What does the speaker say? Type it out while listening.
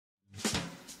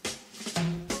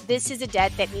this is a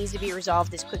debt that needs to be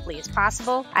resolved as quickly as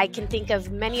possible. I can think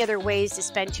of many other ways to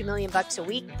spend $2 million a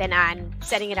week than on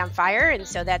setting it on fire. And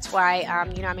so that's why,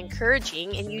 I'm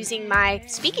encouraging and using my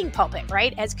speaking pulpit,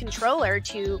 right, as controller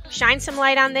to shine some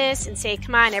light on this and say,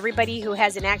 come on, everybody who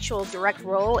has an actual direct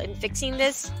role in fixing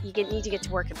this, you need to get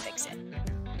to work and fix it.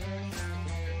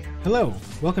 Hello,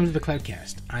 welcome to the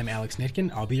Cloudcast. I'm Alex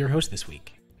Nitkin. I'll be your host this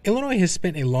week. Illinois has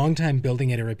spent a long time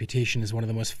building a reputation as one of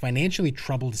the most financially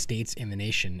troubled states in the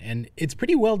nation, and it's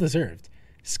pretty well deserved.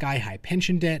 Sky-high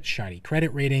pension debt, shoddy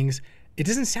credit ratings. It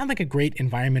doesn't sound like a great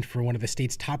environment for one of the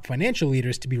state's top financial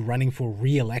leaders to be running for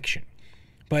re-election.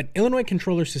 But Illinois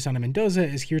Comptroller Susana Mendoza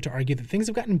is here to argue that things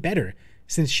have gotten better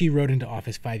since she rode into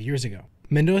office 5 years ago.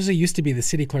 Mendoza used to be the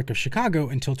city clerk of Chicago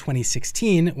until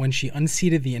 2016, when she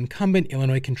unseated the incumbent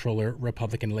Illinois Comptroller,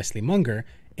 Republican Leslie Munger,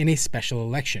 in a special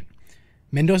election.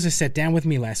 Mendoza sat down with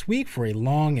me last week for a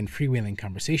long and freewheeling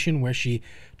conversation where she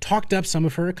talked up some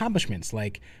of her accomplishments,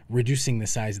 like reducing the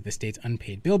size of the state's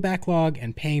unpaid bill backlog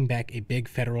and paying back a big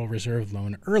Federal Reserve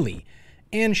loan early.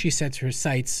 And she sets her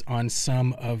sights on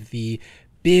some of the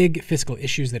big fiscal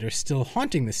issues that are still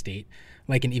haunting the state,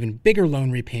 like an even bigger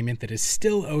loan repayment that is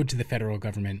still owed to the federal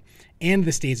government, and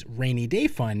the state's rainy day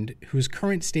fund, whose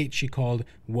current state she called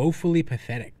woefully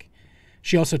pathetic.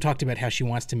 She also talked about how she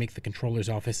wants to make the Comptroller's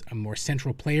office a more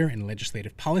central player in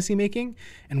legislative policymaking,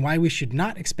 and why we should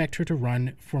not expect her to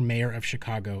run for mayor of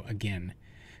Chicago again.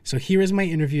 So here is my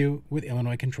interview with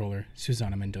Illinois Comptroller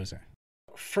Susana Mendoza.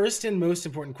 First and most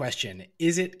important question,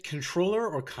 is it Comptroller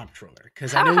or Comptroller?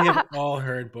 Because I know we have all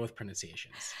heard both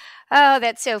pronunciations. Oh,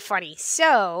 that's so funny.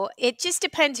 So it just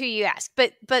depends who you ask.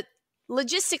 But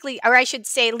logistically, or I should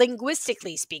say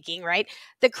linguistically speaking, right,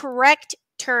 the correct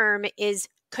term is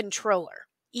controller,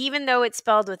 even though it's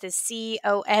spelled with a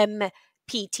C-O-M-P-T,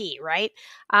 right?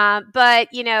 But,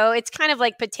 it's kind of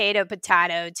like potato,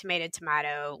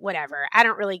 tomato, whatever. I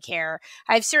don't really care.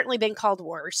 I've certainly been called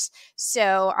worse.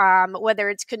 So whether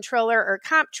it's controller or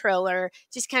comptroller,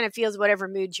 just kind of feels whatever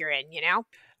mood you're in, All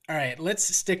right, let's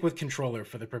stick with controller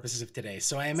for the purposes of today.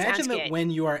 So I imagine that when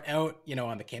you are out,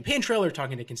 on the campaign trail or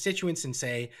talking to constituents and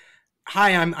say,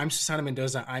 hi, I'm Susana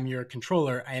Mendoza, I'm your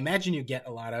controller, I imagine you get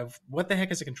a lot of, what the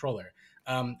heck is a controller?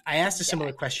 I asked a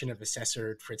similar question of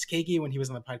Assessor Fritz Kagi when he was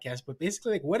on the podcast, but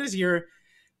basically, what is your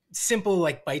simple,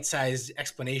 bite-sized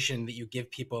explanation that you give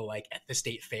people, at the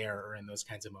state fair or in those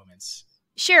kinds of moments?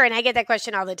 Sure, and I get that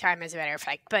question all the time, as a matter of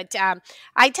fact. But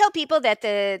I tell people that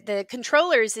the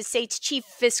controller is the state's chief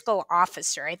fiscal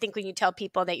officer. I think when you tell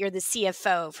people that you're the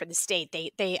CFO for the state,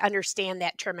 they understand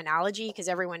that terminology because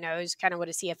everyone knows kind of what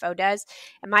a CFO does.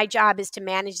 And my job is to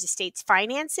manage the state's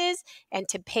finances and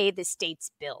to pay the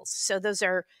state's bills. So those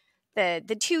are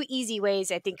the two easy ways,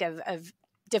 I think, of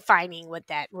defining what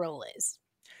that role is.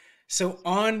 So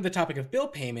on the topic of bill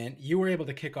payment, you were able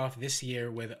to kick off this year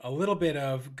with a little bit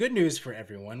of good news for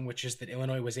everyone, which is that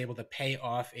Illinois was able to pay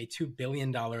off a $2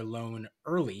 billion loan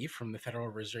early from the Federal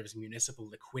Reserve's Municipal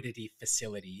Liquidity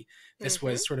Facility. This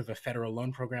was sort of a federal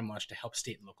loan program launched to help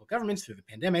state and local governments through the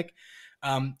pandemic.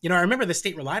 I remember the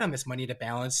state relied on this money to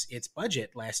balance its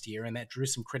budget last year, and that drew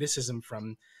some criticism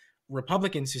from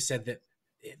Republicans who said that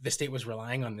the state was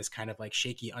relying on this kind of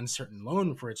shaky, uncertain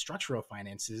loan for its structural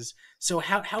finances. So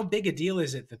how big a deal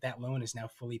is it that loan is now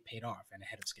fully paid off and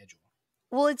ahead of schedule?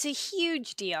 Well, it's a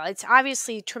huge deal. It's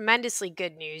obviously tremendously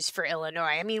good news for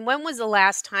Illinois. I mean, when was the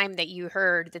last time that you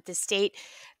heard that the state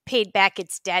paid back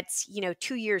its debts,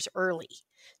 2 years early?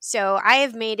 So I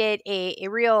have made it a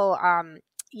real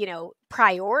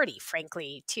priority,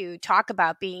 frankly, to talk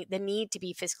about the need to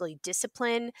be fiscally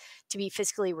disciplined, to be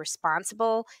fiscally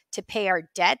responsible, to pay our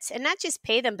debts, and not just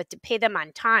pay them, but to pay them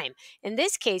on time. In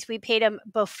this case, we paid them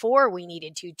before we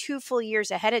needed to, 2 full years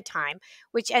ahead of time,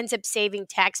 which ends up saving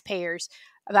taxpayers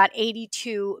about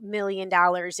 $82 million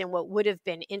in what would have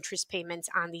been interest payments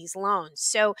on these loans.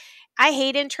 So I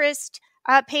hate interest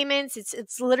payments.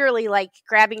 It's literally like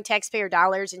grabbing taxpayer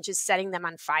dollars and just setting them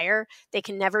on fire. They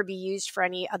can never be used for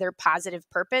any other positive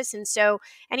purpose. And so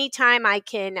anytime I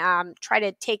can try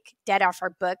to take debt off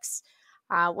our books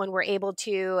when we're able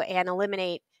to and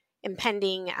eliminate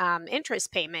impending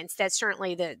interest payments, that's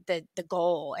certainly the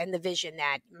goal and the vision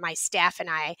that my staff and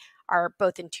I are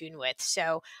both in tune with.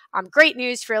 So great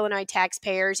news for Illinois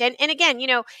taxpayers. And again,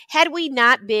 had we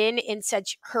not been in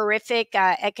such horrific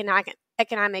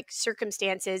economic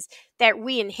circumstances that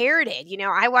we inherited,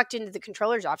 I walked into the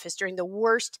controller's office during the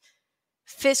worst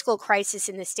fiscal crisis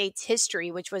in the state's history,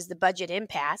 which was the budget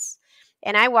impasse.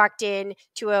 And I walked in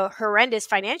to a horrendous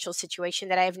financial situation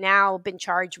that I have now been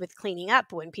charged with cleaning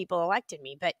up when people elected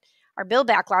me. But our bill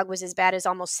backlog was as bad as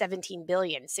almost 17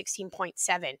 billion,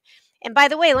 16.7. And by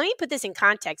the way, let me put this in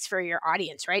context for your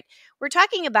audience, right? We're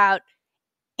talking about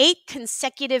 8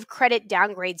 consecutive credit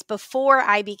downgrades before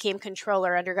I became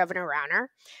controller under Governor Rauner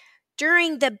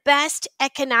during the best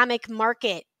economic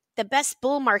market, the best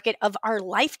bull market of our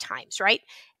lifetimes, right?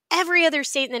 Every other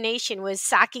state in the nation was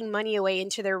socking money away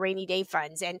into their rainy day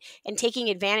funds and taking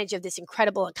advantage of this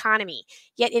incredible economy.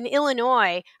 Yet in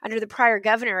Illinois, under the prior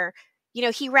governor,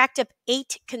 he racked up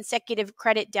 8 consecutive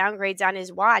credit downgrades on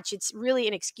his watch. It's really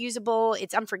inexcusable.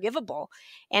 It's unforgivable.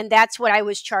 And that's what I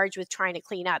was charged with trying to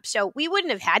clean up. So we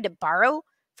wouldn't have had to borrow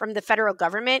from the federal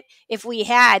government if we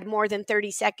had more than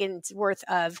 30 seconds worth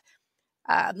of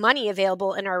money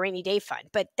available in our rainy day fund.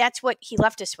 But that's what he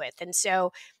left us with. And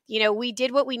so, we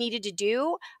did what we needed to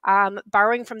do.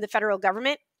 Borrowing from the federal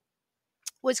government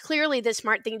was clearly the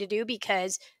smart thing to do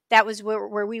because that was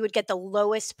where we would get the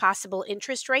lowest possible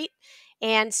interest rate.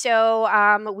 And so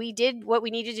we did what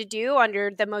we needed to do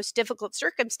under the most difficult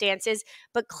circumstances.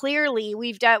 But clearly,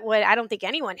 we've done what I don't think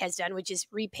anyone has done, which is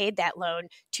repaid that loan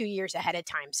 2 years ahead of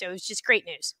time. So it was just great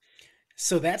news.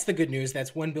 So that's the good news.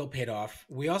 That's one bill paid off.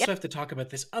 We also Yep. have to talk about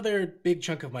this other big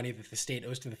chunk of money that the state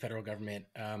owes to the federal government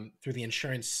through the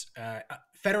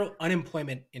Federal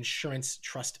Unemployment Insurance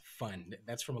Trust Fund.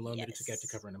 That's from a loan that it took out to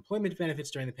Yes. cover unemployment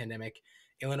benefits during the pandemic.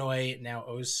 Illinois now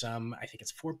owes I think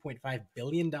it's $4.5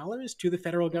 billion to the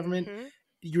federal government. Mm-hmm.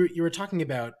 You were talking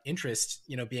about interest,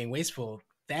 being wasteful.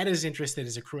 That is interest that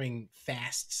is accruing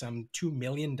fast, some $2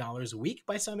 million a week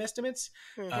by some estimates.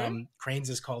 Mm-hmm. Cranes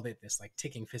has called it this like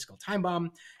ticking fiscal time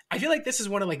bomb. I feel like this is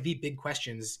one of like the big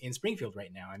questions in Springfield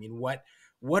right now. I mean, what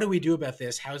do we do about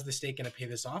this? How's the state going to pay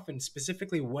this off? And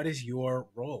specifically, what is your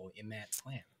role in that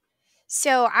plan?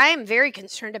 So I'm very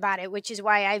concerned about it, which is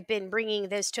why I've been bringing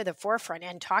this to the forefront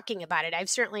and talking about it. I've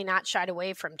certainly not shied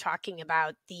away from talking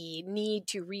about the need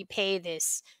to repay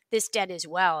this debt as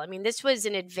well. I mean, this was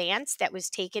an advance that was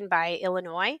taken by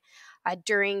Illinois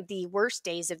during the worst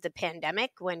days of the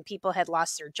pandemic when people had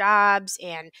lost their jobs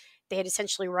and they had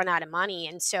essentially run out of money.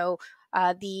 And so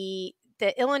the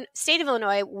state of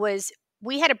Illinois was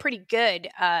we had a pretty good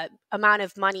amount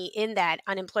of money in that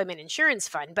unemployment insurance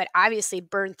fund, but obviously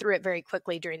burned through it very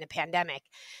quickly during the pandemic.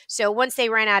 So once they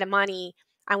ran out of money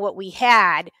on what we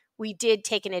had, we did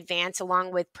take an advance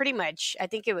along with pretty much, I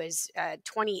think it was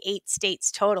 28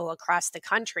 states total across the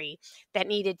country that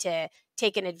needed to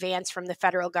take an advance from the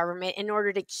federal government in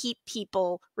order to keep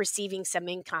people receiving some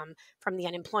income from the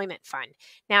unemployment fund.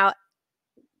 Now,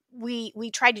 we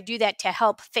tried to do that to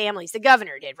help families. The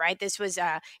governor did, right? This was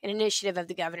an initiative of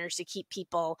the governor's to keep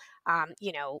people,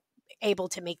 able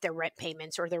to make their rent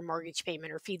payments or their mortgage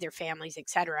payment or feed their families, et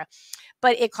cetera.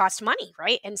 But it cost money,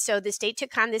 right? And so the state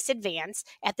took on this advance.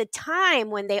 At the time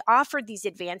when they offered these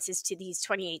advances to these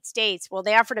 28 states, well,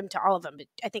 they offered them to all of them, but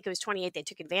I think it was 28 that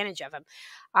took advantage of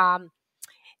them.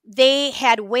 They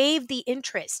had waived the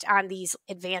interest on these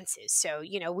advances. So,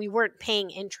 we weren't paying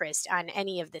interest on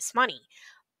any of this money.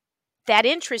 That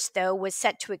interest, though, was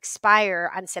set to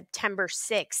expire on September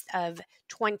 6th of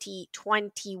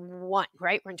 2021,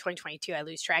 right? We're in 2022. I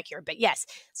lose track here. But yes,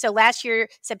 so last year,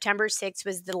 September 6th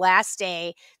was the last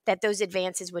day that those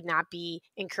advances would not be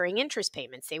incurring interest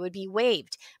payments. They would be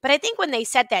waived. But I think when they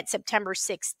set that September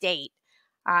 6th date,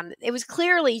 it was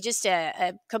clearly just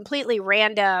a completely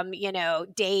random,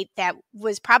 date that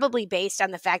was probably based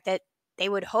on the fact that they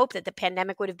would hope that the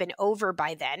pandemic would have been over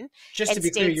by then. Just to And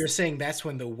be clear, states you're saying that's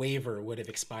when the waiver would have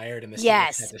expired and the state would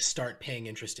have had Yes. to start paying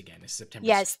interest again. Is September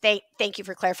 6th. Yes, thank you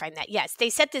for clarifying that. Yes, they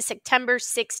set the September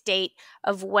 6th date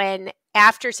of when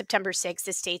after September 6th,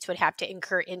 the states would have to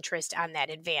incur interest on that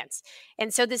advance.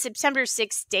 And so the September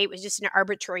 6th date was just an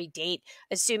arbitrary date,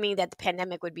 assuming that the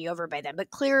pandemic would be over by then. But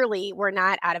clearly, we're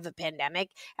not out of a pandemic.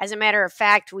 As a matter of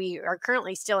fact, we are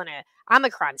currently still in a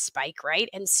Omicron spike, right?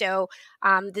 And so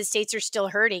the states are still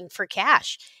hurting for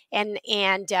cash.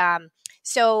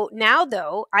 So now,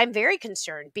 though, I'm very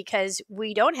concerned because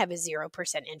we don't have a 0%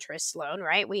 interest loan,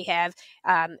 right? We have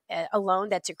a loan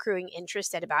that's accruing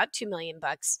interest at about $2 million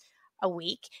a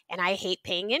week, and I hate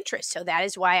paying interest. So that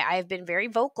is why I've been very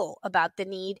vocal about the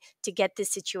need to get this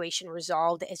situation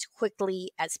resolved as quickly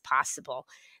as possible.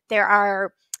 There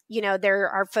are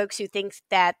folks who think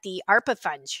that the ARPA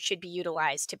funds should be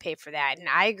utilized to pay for that. And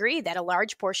I agree that a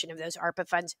large portion of those ARPA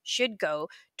funds should go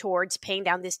towards paying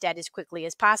down this debt as quickly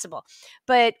as possible.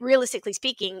 But realistically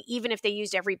speaking, even if they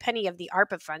used every penny of the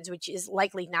ARPA funds, which is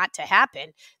likely not to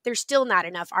happen, there's still not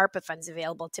enough ARPA funds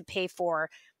available to pay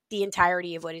for the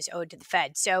entirety of what is owed to the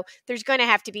Fed. So there's going to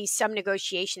have to be some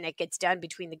negotiation that gets done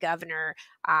between the governor,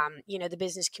 the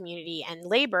business community, and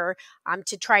labor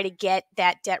to try to get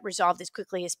that debt resolved as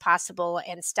quickly as possible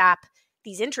and stop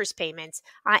these interest payments.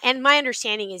 And my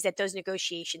understanding is that those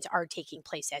negotiations are taking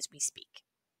place as we speak.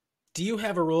 Do you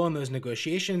have a role in those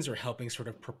negotiations or helping sort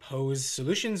of propose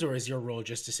solutions, or is your role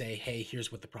just to say, hey,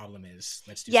 here's what the problem is,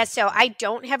 let's do Yes, something so about I it?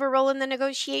 don't have a role in the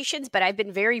negotiations, but I've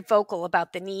been very vocal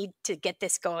about the need to get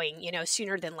this going,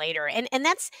 sooner than later. And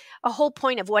that's a whole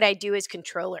point of what I do as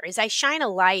controller is I shine a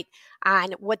light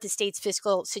on what the state's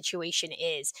fiscal situation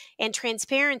is. And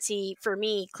transparency for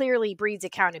me clearly breeds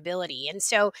accountability. And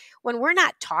so when we're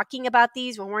not talking about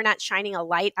these, when we're not shining a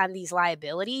light on these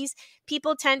liabilities,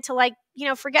 people tend to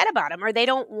forget about them, or they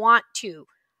don't want to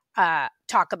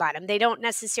talk about them. They don't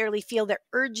necessarily feel the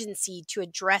urgency to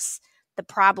address the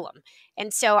problem.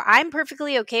 And so I'm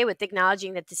perfectly okay with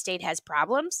acknowledging that the state has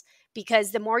problems,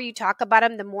 because the more you talk about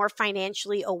them, the more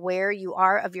financially aware you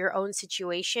are of your own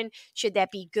situation, should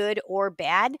that be good or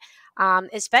bad.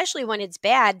 Especially when it's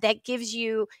bad,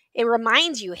 it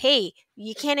reminds you, hey,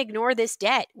 you can't ignore this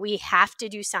debt. We have to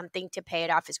do something to pay it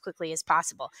off as quickly as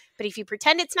possible. But if you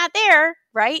pretend it's not there,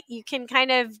 right, you can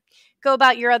kind of go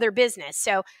about your other business.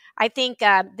 So I think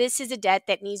this is a debt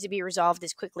that needs to be resolved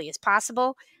as quickly as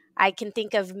possible. I can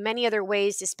think of many other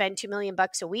ways to spend $2 million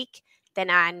a week than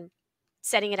on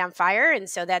setting it on fire, and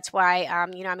so that's why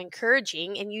I'm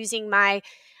encouraging and using my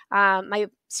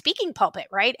speaking pulpit,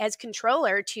 right, as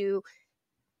controller, to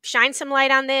shine some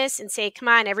light on this and say, come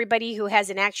on, everybody who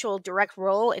has an actual direct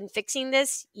role in fixing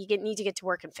this, need to get to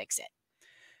work and fix it.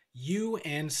 You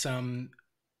and some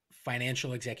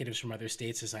financial executives from other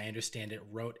states, as I understand it,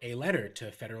 wrote a letter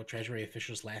to federal treasury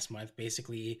officials last month,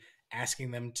 basically asking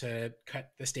them to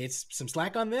cut the states some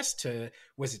slack on this,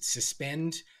 was it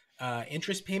suspend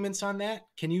interest payments on that?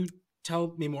 Can you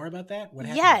tell me more about that? What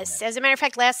happened on Yes. that? As a matter of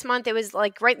fact, last month, it was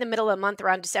like right in the middle of the month,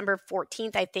 around December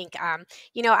 14th, I think.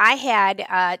 I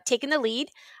had taken the lead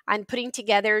on putting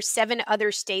together 7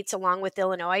 other states along with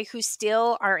Illinois who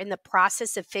still are in the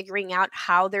process of figuring out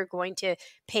how they're going to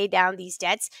pay down these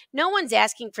debts. No one's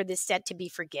asking for this debt to be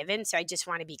forgiven. So I just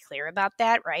want to be clear about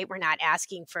that, right? We're not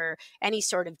asking for any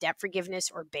sort of debt forgiveness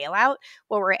or bailout.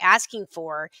 What we're asking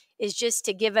for is just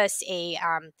to give us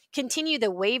continue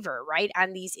the waiver, right,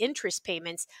 on these interest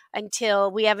payments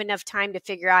until we have enough time to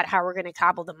figure out how we're going to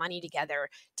cobble the money together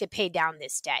to pay down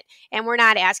this debt. And we're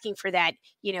not asking for that,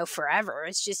 forever.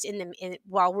 It's just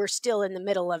while we're still in the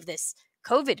middle of this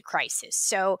COVID crisis.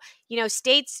 So,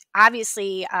 states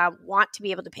obviously want to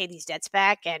be able to pay these debts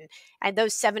back. And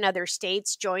those 7 other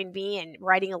states joined me in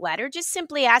writing a letter, just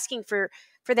simply asking for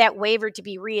that waiver to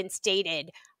be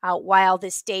reinstated while the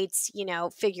states,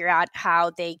 figure out how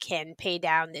they can pay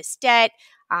down this debt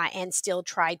and still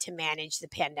try to manage the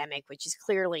pandemic, which is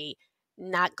clearly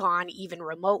not gone even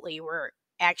remotely. We're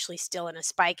actually still in a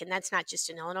spike. And that's not just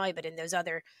in Illinois, but in those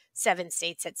other 7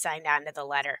 states that signed on to the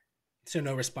letter. So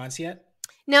no response yet?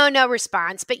 No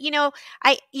response. But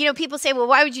people say, well,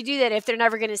 why would you do that if they're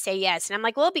never going to say yes? And I'm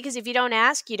like, well, because if you don't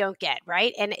ask, you don't get,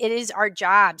 right? And it is our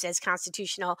jobs as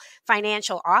constitutional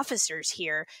financial officers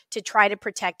here to try to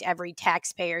protect every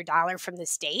taxpayer dollar from the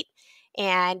state.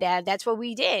 And that's what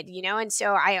we did, And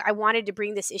so I wanted to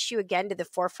bring this issue again to the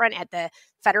forefront at the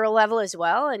federal level as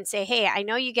well and say, hey, I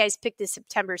know you guys picked the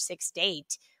September 6th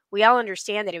date. We all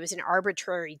understand that it was an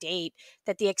arbitrary date,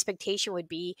 that the expectation would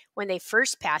be when they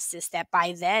first passed this, that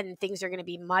by then things are going to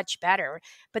be much better.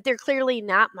 But they're clearly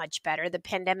not much better. The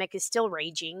pandemic is still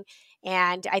raging.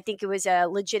 And I think it was a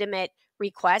legitimate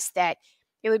request that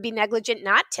it would be negligent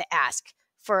not to ask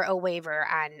for a waiver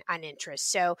on interest.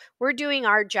 So we're doing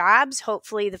our jobs.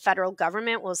 Hopefully the federal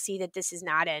government will see that this is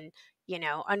not an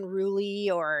unruly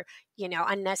or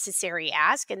unnecessary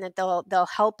ask, and that they'll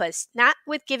help us, not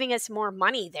with giving us more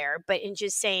money there, but in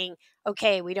just saying,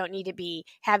 okay, we don't need to be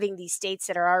having these states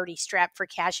that are already strapped for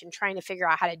cash and trying to figure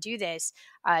out how to do this,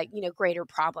 greater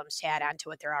problems to add on to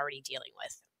what they're already dealing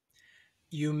with.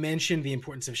 You mentioned the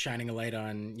importance of shining a light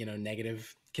on,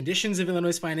 negative conditions of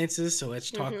Illinois' finances. So let's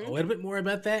talk a Mm-hmm. little bit more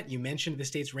about that. You mentioned the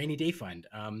state's rainy day fund.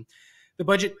 The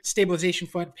Budget Stabilization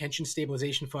Fund, Pension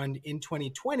Stabilization Fund in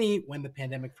 2020, when the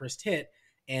pandemic first hit,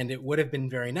 and it would have been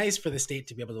very nice for the state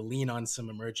to be able to lean on some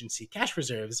emergency cash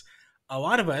reserves. A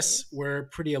lot of Mm-hmm. us were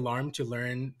pretty alarmed to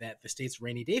learn that the state's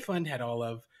rainy day fund had all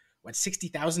of,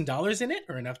 $60,000 in it,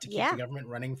 or enough to keep the Yeah. government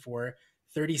running for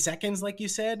 30 seconds, like you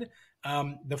said.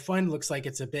 The fund looks like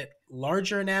it's a bit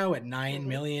larger now at 9 Mm-hmm.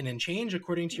 million and change,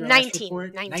 according to your last 19,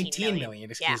 report. 19 19 million.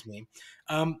 million, Yeah. excuse me.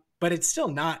 But it's still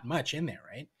not much in there,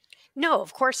 right? No,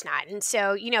 of course not. And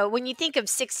so, when you think of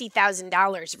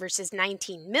 $60,000 versus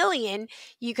 19 million,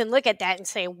 you can look at that and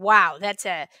say, wow, that's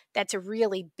a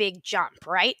really big jump,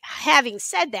 right? Having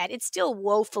said that, it's still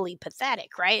woefully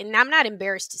pathetic, right? And I'm not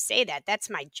embarrassed to say that. That's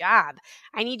my job.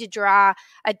 I need to draw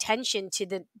attention to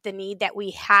the need that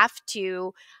we have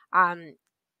to um,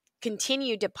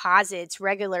 continue deposits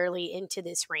regularly into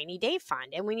this rainy day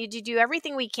fund. And we need to do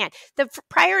everything we can. The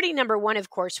priority number one, of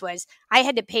course, was I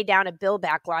had to pay down a bill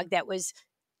backlog that was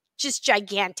just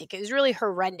gigantic. It was really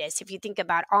horrendous. If you think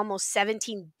about almost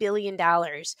 $17 billion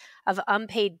of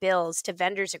unpaid bills to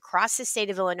vendors across the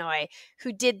state of Illinois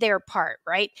who did their part,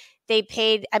 right? They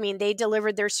paid, they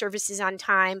delivered their services on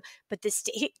time, but the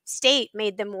state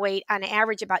made them wait on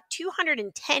average about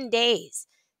 210 days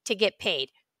to get paid.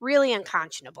 Really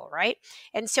unconscionable, right?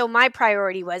 And so my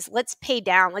priority was let's pay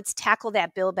down, let's tackle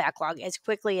that bill backlog as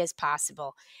quickly as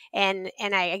possible. And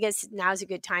I guess now's a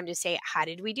good time to say, how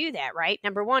did we do that, right?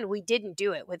 Number one, we didn't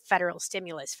do it with federal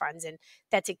stimulus funds. And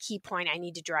that's a key point I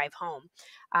need to drive home.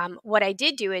 What I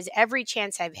did do is every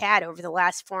chance I've had over the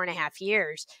last 4.5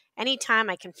 years, anytime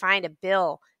I can find a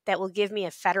bill that will give me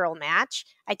a federal match,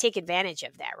 I take advantage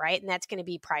of that, right? And that's going to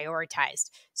be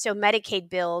prioritized. So Medicaid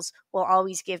bills will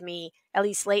always give me, at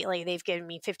least lately, they've given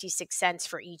me 56 cents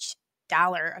for each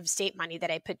dollar of state money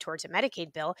that I put towards a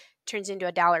Medicaid bill turns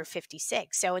into $1.56.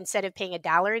 So instead of paying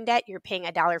 $1 in debt, you're paying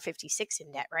 $1.56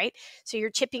 in debt, right? So you're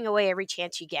chipping away every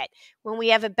chance you get. When we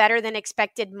have a better than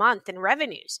expected month in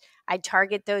revenues, I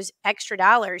target those extra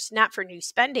dollars, not for new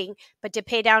spending, but to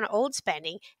pay down old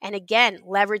spending. And again,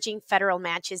 leveraging federal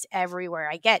matches everywhere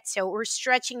I get. So we're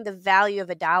stretching the value of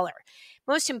a dollar.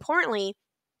 Most importantly,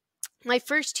 my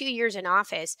first 2 years in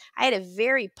office, I had a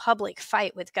very public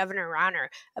fight with Governor Rauner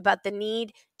about the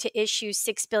need to issue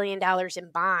 $6 billion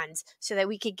in bonds so that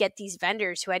we could get these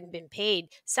vendors who hadn't been paid.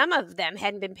 Some of them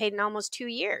hadn't been paid in almost 2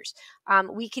 years.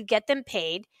 We could get them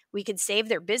paid. We could save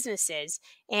their businesses.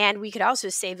 And we could also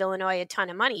save Illinois a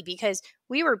ton of money because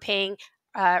we were paying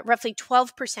roughly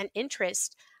 12%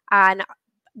 interest on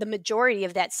the majority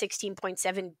of that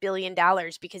 $16.7 billion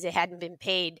because it hadn't been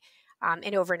paid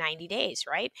in over 90 days,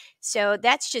 right? So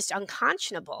that's just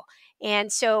unconscionable.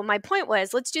 And so my point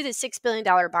was, let's do the $6 billion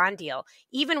bond deal.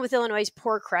 Even with Illinois'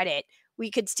 poor credit, we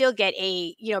could still get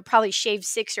probably shave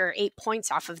 6 or 8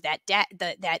 points off of that debt,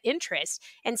 that interest,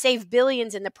 and save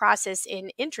billions in the process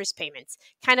in interest payments.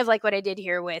 Kind of like what I did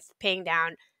here with paying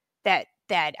down that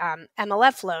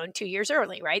MLF loan 2 years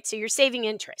early, right? So you're saving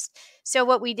interest. So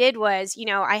what we did was,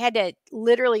 I had to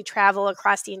literally travel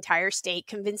across the entire state,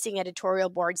 convincing editorial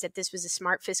boards that this was a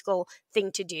smart fiscal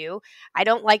thing to do. I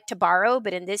don't like to borrow,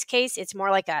 but in this case, it's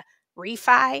more like a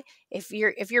refi. If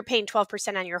you're paying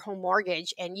 12% on your home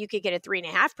mortgage and you could get a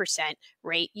 3.5%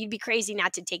 rate, you'd be crazy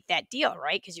not to take that deal,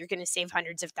 right? Because you're going to save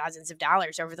hundreds of thousands of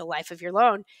dollars over the life of your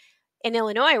loan. In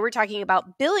Illinois, we're talking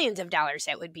about billions of dollars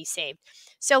that would be saved.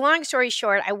 So long story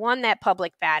short, I won that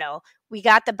public battle. We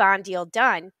got the bond deal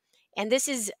done. And this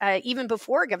is even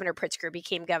before Governor Pritzker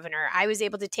became governor. I was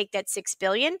able to take that $6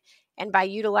 billion and by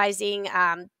utilizing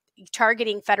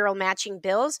targeting federal matching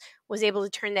bills, was able to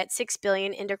turn that $6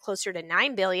 billion into closer to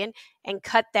 $9 billion and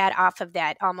cut that off of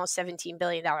that almost $17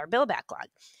 billion bill backlog.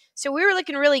 So we were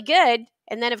looking really good.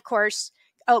 And then, of course,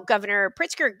 Governor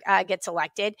Pritzker gets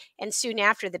elected, and soon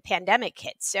after the pandemic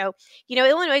hits. So,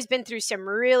 Illinois has been through some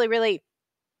really, really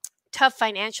tough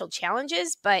financial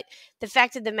challenges, but the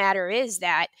fact of the matter is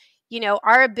that,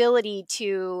 our ability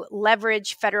to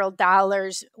leverage federal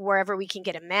dollars wherever we can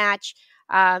get a match,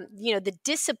 the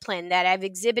discipline that I've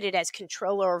exhibited as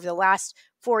controller over the last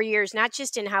 4 years, not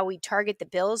just in how we target the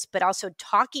bills, but also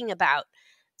talking about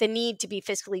the need to be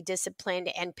fiscally disciplined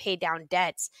and pay down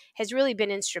debts has really been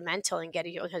instrumental in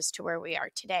getting us to where we are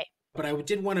today. But I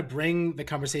did want to bring the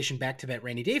conversation back to that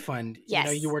rainy day fund.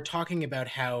 Yes. You were talking about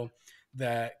how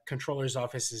the controller's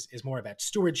office is more about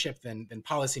stewardship than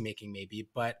policymaking, maybe.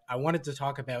 But I wanted to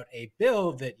talk about a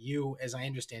bill that you, as I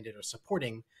understand it, are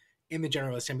supporting in the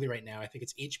General Assembly right now. I think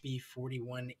it's HB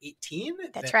 4118.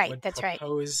 That's that right. would That's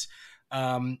propose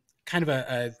kind of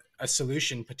a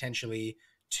solution potentially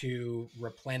to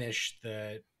replenish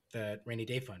the rainy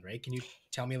day fund, right? Can you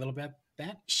tell me a little bit about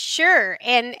that? Sure.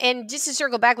 And just to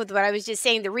circle back with what I was just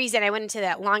saying, the reason I went into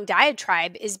that long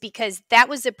diatribe is because that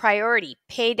was the priority,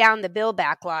 pay down the bill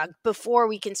backlog before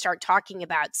we can start talking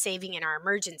about saving in our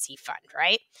emergency fund,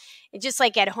 right? And just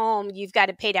like at home, you've got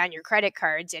to pay down your credit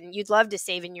cards and you'd love to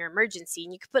save in your emergency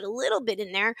and you could put a little bit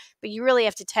in there, but you really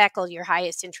have to tackle your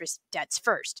highest interest debts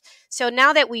first. So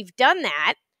now that we've done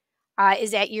that,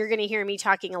 is that you're going to hear me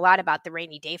talking a lot about the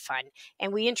rainy day fund.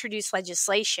 And we introduced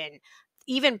legislation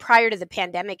even prior to the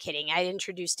pandemic hitting, I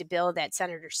introduced a bill that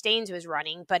Senator Staines was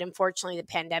running, but unfortunately the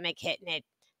pandemic hit and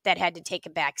that had to take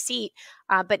a back seat.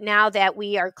 But now that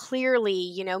we are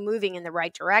clearly, moving in the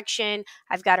right direction,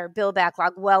 I've got our bill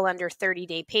backlog well under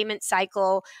 30-day payment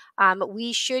cycle.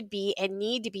 We should be and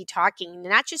need to be talking,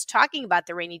 not just talking about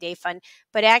the rainy day fund,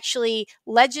 but actually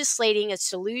legislating a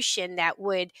solution that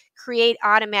would create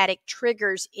automatic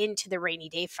triggers into the rainy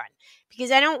day fund.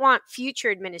 Because I don't want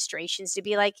future administrations to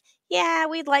be like, yeah,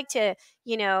 we'd like to,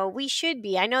 we should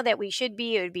be. I know that we should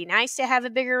be. It would be nice to have a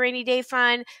bigger rainy day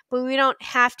fund, but we don't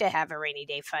have to have a rainy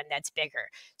day fund that's bigger.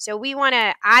 So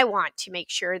I want to make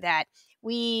sure that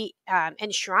we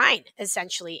enshrine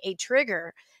essentially a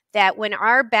trigger that when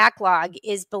our backlog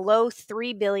is below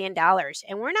 $3 billion,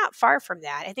 and we're not far from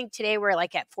that. I think today we're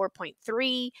like at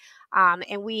 4.3,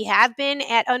 and we have been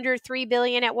at under 3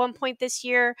 billion at one point this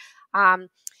year.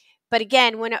 But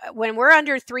again, when we're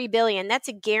under 3 billion, that's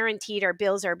a guaranteed our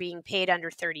bills are being paid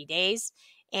under 30 days.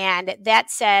 And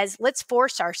that says, let's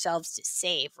force ourselves to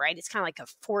save, right? It's kind of like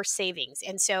a forced savings.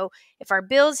 And so if our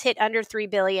bills hit under 3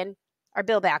 billion, our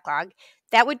bill backlog,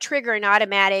 that would trigger an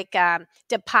automatic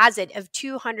deposit of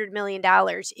 $200 million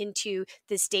into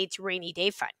the state's rainy day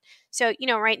fund. So,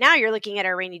 right now you're looking at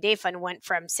our rainy day fund went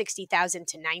from 60,000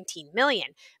 to 19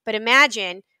 million. But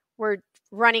imagine we're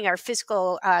running our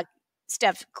fiscal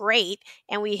stuff great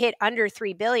and we hit under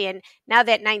 3 billion. Now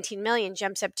that 19 million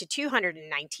jumps up to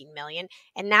 219 million.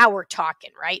 And now we're talking,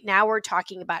 right? Now we're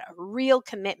talking about a real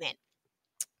commitment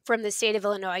from the state of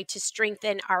Illinois to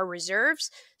strengthen our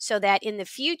reserves so that in the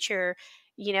future,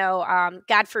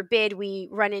 God forbid we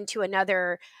run into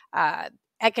another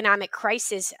economic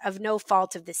crisis of no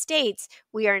fault of the states,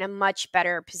 we are in a much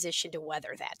better position to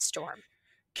weather that storm.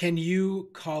 Can you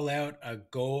call out a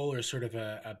goal or sort of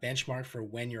a benchmark for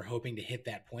when you're hoping to hit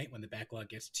that point when the backlog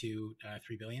gets to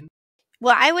 3 billion?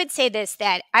 Well, I would say this,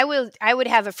 that I would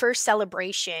have a first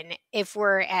celebration if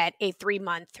we're at a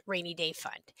 3-month rainy day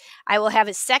fund. I will have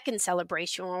a second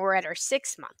celebration when we're at our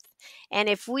 6-month. And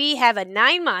if we have a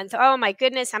 9-month, oh my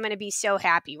goodness, I'm going to be so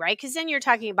happy, right? Because then you're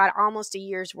talking about almost a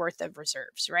year's worth of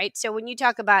reserves, right? So when you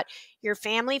talk about your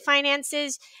family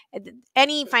finances,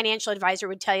 any financial advisor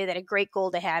would tell you that a great goal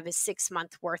to have is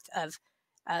 6-month worth of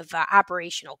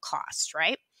operational costs,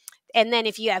 right? And then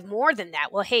if you have more than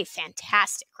that, well, hey,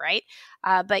 fantastic, right?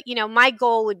 But, my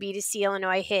goal would be to see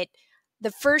Illinois hit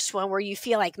the first one where you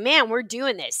feel like, man, we're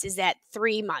doing this, is that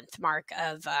 3-month mark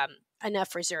of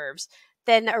enough reserves.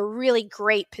 Then a really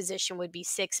great position would be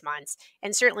 6 months.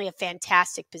 And certainly a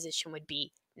fantastic position would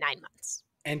be 9 months.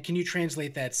 And can you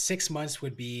translate that? 6 months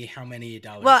would be how many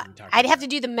dollars Well, are we talking I'd have about? to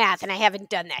do the math, and I haven't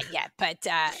done that yet.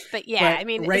 But yeah, I But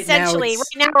mean, right now essentially,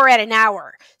 it's right now we're at an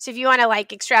hour. So if you want to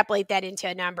extrapolate that into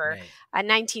a number, right.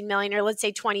 19 million, or let's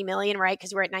say 20 million, right?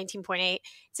 Because we're at 19.8,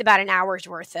 it's about an hour's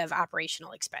worth of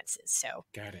operational expenses. So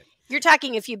Got it. you're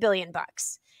talking a few $billion.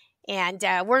 And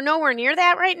we're nowhere near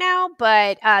that right now,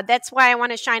 but that's why I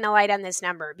want to shine a light on this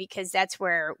number, because that's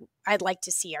where I'd like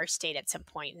to see our state at some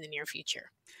point in the near future.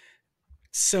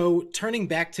 So turning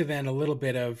back to then a little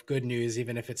bit of good news,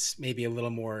 even if it's maybe a little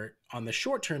more on the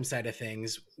short-term side of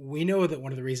things, we know that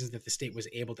one of the reasons that the state was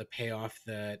able to pay off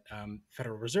the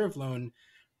Federal Reserve loan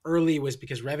early was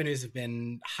because revenues have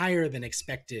been higher than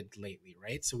expected lately,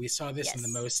 right? So we saw this in the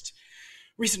Yes. most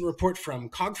recent report from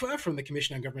COGFA, from the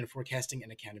Commission on Government Forecasting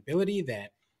and Accountability,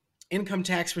 that income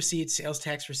tax receipts, sales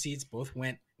tax receipts both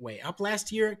went way up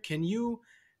last year. Can you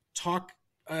talk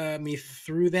me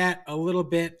through that a little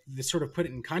bit, to sort of put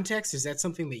it in context? Is that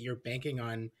something that you're banking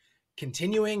on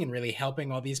continuing and really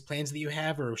helping all these plans that you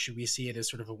have, or should we see it as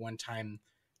sort of a one-time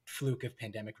fluke of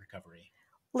pandemic recovery?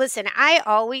 Listen, I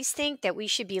always think that we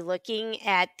should be looking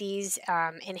at these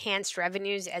enhanced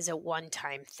revenues as a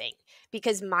one-time thing,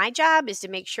 because my job is to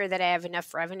make sure that I have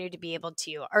enough revenue to be able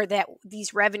to, or that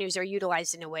these revenues are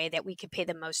utilized in a way that we could pay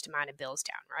the most amount of bills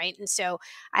down, right? And so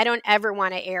I don't ever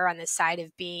want to err on the side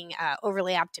of being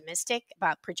overly optimistic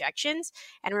about projections.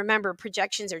 And remember,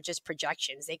 projections are just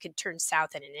projections. They could turn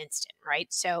south in an instant, right?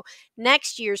 So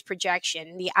next year's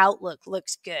projection, the outlook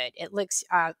looks good. It looks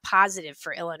positive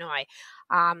for Illinois.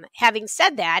 Having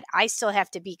said that, I still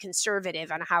have to be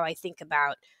conservative on how I think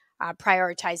about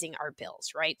prioritizing our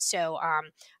bills, right? So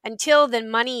until the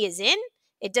money is in,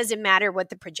 it doesn't matter what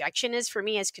the projection is for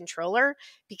me as controller,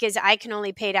 because I can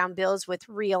only pay down bills with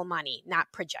real money,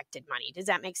 not projected money. Does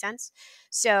that make sense?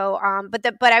 So,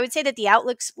 but I would say that the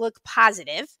outlooks look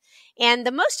positive, and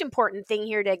the most important thing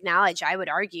here to acknowledge, I would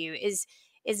argue, is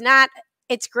not.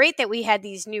 It's great that we had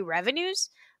these new revenues.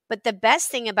 But the best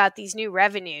thing about these new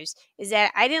revenues is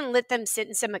that I didn't let them sit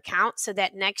in some account so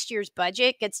that next year's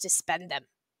budget gets to spend them,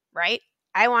 right?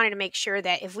 I wanted to make sure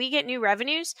that if we get new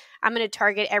revenues, I'm going to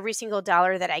target every single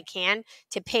dollar that I can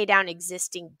to pay down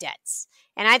existing debts.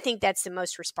 And I think that's the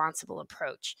most responsible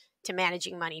approach to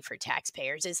managing money for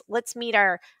taxpayers is let's meet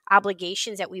our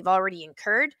obligations that we've already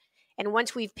incurred. And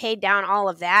once we've paid down all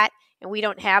of that and we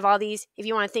don't have all these, if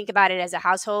you want to think about it as a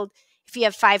household, if you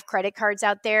have 5 credit cards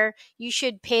out there, you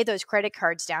should pay those credit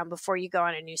cards down before you go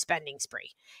on a new spending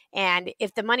spree. And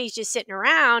if the money's just sitting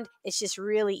around, it's just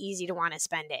really easy to want to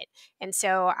spend it. And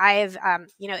so I've,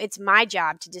 it's my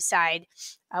job to decide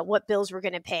what bills we're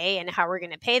going to pay and how we're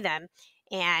going to pay them.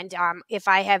 And if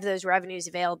I have those revenues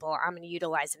available, I'm going to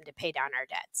utilize them to pay down our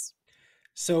debts.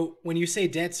 So when you say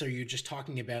debts, are you just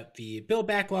talking about the bill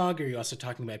backlog? Or are you also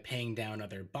talking about paying down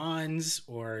other bonds?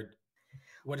 Or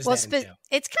what does Well, that entail?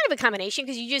 it's kind of a combination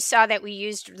because you just saw that we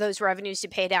used those revenues to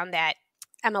pay down that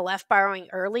MLF borrowing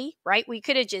early, right? We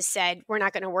could have just said we're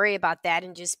not going to worry about that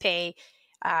and just pay.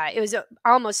 It was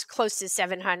almost close to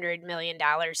 $700 million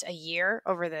a year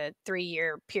over the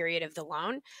 3-year period of the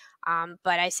loan.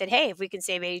 But I said, hey, if we can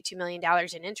save $82 million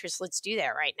in interest, let's do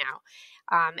that right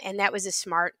now. And that was a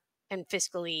smart and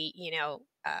fiscally,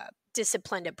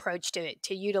 disciplined approach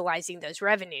to utilizing those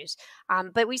revenues.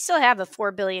 But we still have a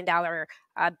 $4 billion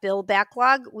bill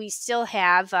backlog. We still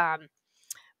have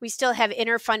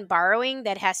interfund borrowing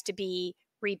that has to be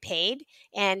repaid.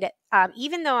 And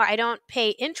even though I don't pay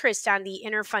interest on the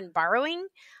interfund borrowing,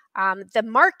 the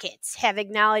markets have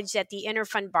acknowledged that the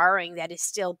interfund borrowing that is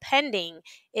still pending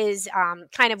is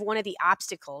kind of one of the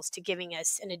obstacles to giving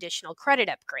us an additional credit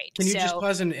upgrade. Can you just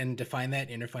pause and define that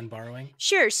interfund borrowing?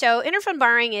 Sure. So interfund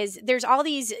borrowing is there's all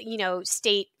these,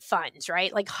 state funds,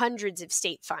 right? Like hundreds of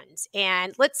state funds.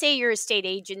 And let's say you're a state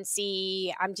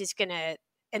agency.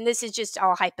 And this is just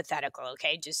all hypothetical,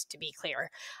 okay, just to be clear.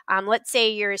 Let's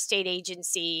say you're a state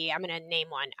agency. I'm going to name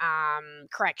one,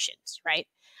 corrections, right?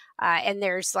 And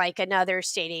there's like another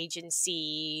state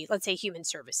agency, let's say human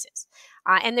services.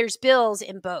 And there's bills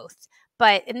in both.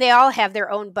 And they all have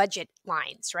their own budget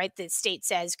lines, right? The state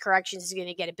says corrections is going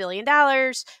to get $1 billion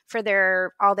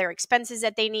for all their expenses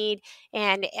that they need,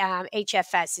 and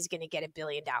HFS is going to get $1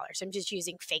 billion. I'm just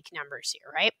using fake numbers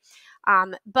here, right?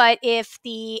 But if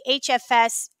the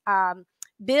HFS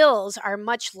bills are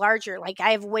much larger, like I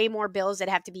have way more bills that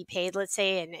have to be paid, let's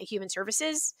say in human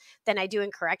services than I do in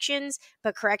corrections,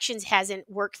 but corrections hasn't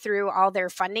worked through all their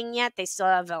funding yet. They still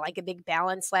have a big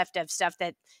balance left of stuff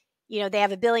that they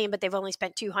have $1 billion, but they've only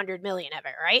spent $200 million of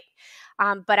it, right?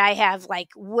 But I have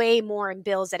way more in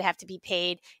bills that have to be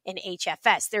paid in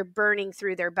HFS. They're burning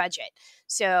through their budget.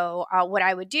 So what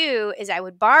I would do is I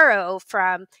would borrow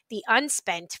from the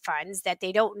unspent funds that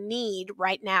they don't need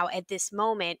right now at this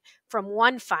moment from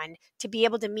one fund to be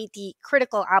able to meet the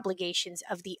critical obligations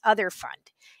of the other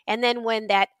fund. And then when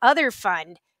that other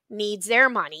fund needs their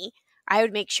money, I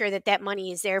would make sure that that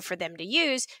money is there for them to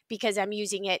use because I'm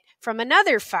using it from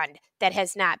another fund that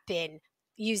has not been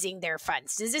using their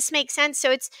funds. Does this make sense?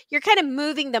 So you're kind of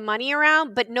moving the money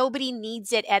around, but nobody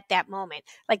needs it at that moment.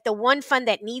 Like the one fund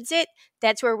that needs it,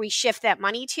 that's where we shift that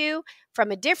money to from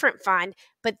a different fund.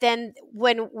 But then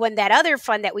when that other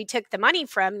fund that we took the money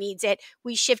from needs it,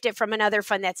 we shift it from another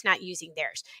fund that's not using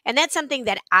theirs. And that's something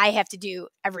that I have to do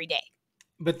every day.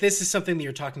 But this is something that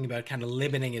you're talking about kind of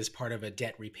limiting as part of a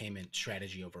debt repayment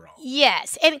strategy overall.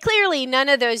 Yes. And clearly none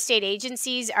of those state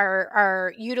agencies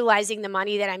are utilizing the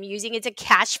money that I'm using. It's a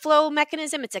cash flow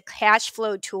mechanism. It's a cash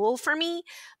flow tool for me,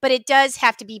 but it does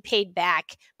have to be paid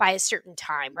back by a certain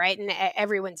time, right? And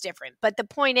everyone's different. But the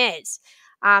point is,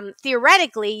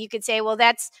 theoretically, you could say, well,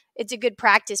 it's a good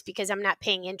practice because I'm not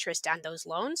paying interest on those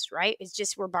loans, right? It's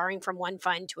just we're borrowing from one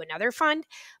fund to another fund.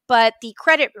 But the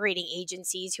credit rating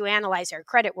agencies who analyze our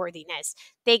credit worthiness,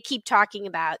 they keep talking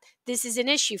about this is an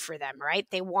issue for them, right?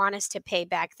 They want us to pay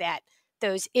back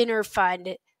those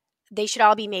interfund. They should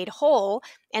all be made whole.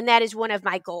 And that is one of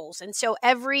my goals. And so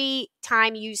every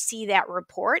time you see that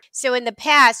report, so in the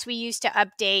past, we used to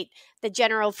update the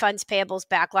general funds payables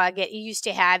backlog. It used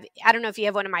to have, I don't know if you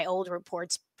have one of my old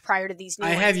reports prior to these new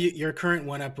ones. I have your current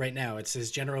one up right now. It says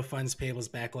general funds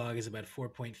payables backlog is about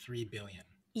 $4.3 billion.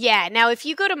 Yeah. Now, if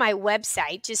you go to my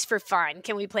website, just for fun,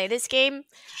 can we play this game?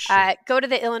 Sure. Go to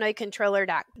the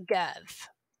illinoiscontroller.gov.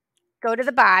 Go to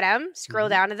the bottom, scroll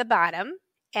down to the bottom,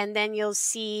 and then you'll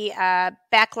see a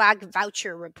backlog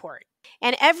voucher report.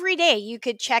 And every day you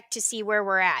could check to see where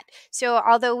we're at. So,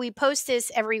 although we post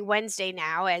this every Wednesday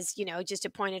now, as you know, just a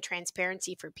point of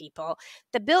transparency for people,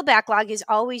 the bill backlog is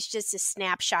always just a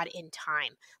snapshot in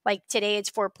time. Like today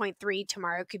it's 4.3,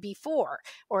 tomorrow it could be 4,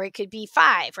 or it could be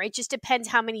 5, right? Just depends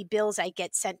how many bills I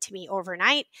get sent to me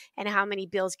overnight and how many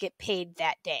bills get paid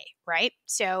that day, right?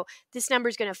 So, this number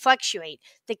is going to fluctuate.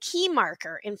 The key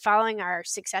marker in following our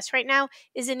success right now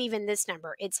isn't even this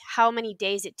number, it's how many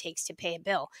days it takes to pay a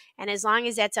bill. And as long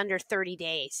as that's under 30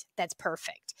 days, that's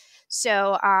perfect.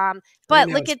 So, Right but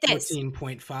now look it's at this.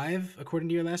 14.5, according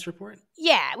to your last report.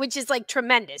 Yeah, which is like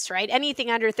tremendous, right? Anything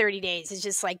under 30 days is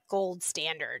just like gold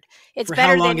standard. It's For how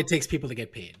better long than, it takes people to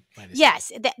get paid by the state.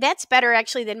 yes, that's better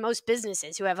actually than most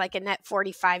businesses who have like a net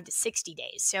 45 to 60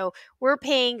 days. So we're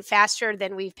paying faster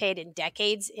than we've paid in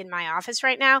decades in my office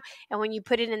right now. And when you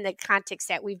put it in the context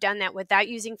that we've done that without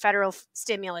using federal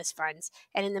stimulus funds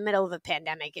and in the middle of a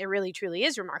pandemic, it really truly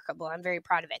is remarkable. I'm very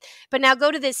proud of it. But now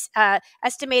go to this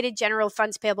estimated general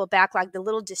funds payable backlog, the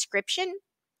little description.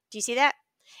 Do you see that?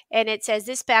 And it says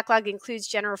this backlog includes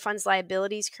general funds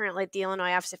liabilities currently at the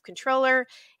Illinois Office of Comptroller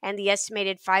and the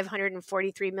estimated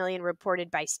 543 million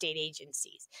reported by state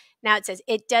agencies. Now it says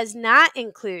it does not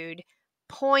include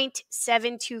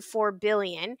 0.724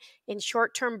 billion in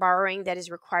short-term borrowing that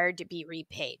is required to be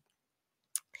repaid.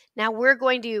 Now we're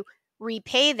going to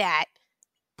repay that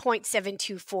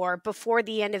 0.724 before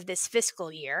the end of this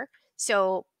fiscal year.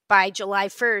 So by July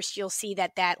 1st, you'll see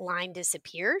that that line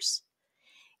disappears.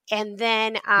 And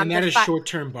then And that is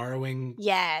short-term borrowing.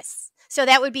 yes. So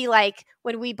that would be like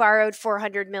when we borrowed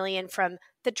 400 million from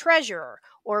the treasurer,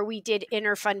 or we did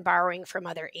interfund borrowing from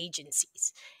other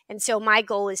agencies. And so my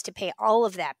goal is to pay all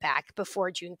of that back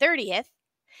before June 30th.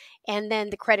 And then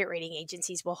the credit rating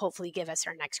agencies will hopefully give us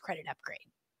our next credit upgrade.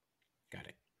 Got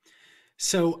it.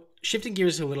 So shifting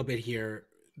gears a little bit here,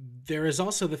 there is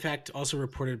also the fact, also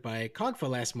reported by COGFA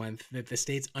last month, that the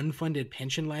state's unfunded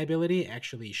pension liability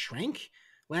actually shrank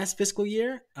last fiscal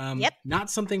year. Yep. Not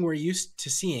something we're used to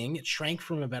seeing. It shrank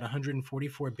from about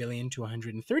 144 billion to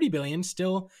 130 billion.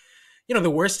 Still, the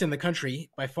worst in the country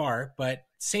by far. But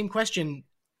same question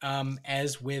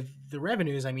as with the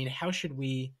revenues. I mean, how should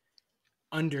we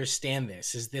understand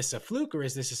this? Is this a fluke or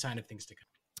is this a sign of things to come?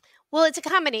 Well, it's a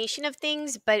combination of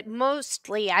things, but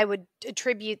mostly I would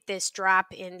attribute this drop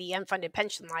in the unfunded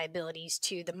pension liabilities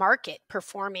to the market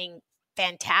performing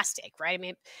fantastic, right? I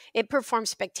mean, it performed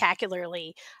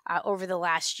spectacularly over the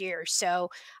last year. So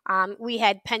we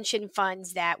had pension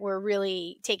funds that were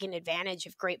really taking advantage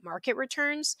of great market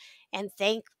returns, and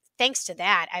thanks to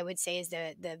that, I would say is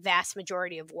the vast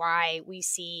majority of why we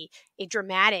see a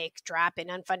dramatic drop in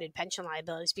unfunded pension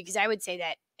liabilities. Because I would say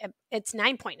that it's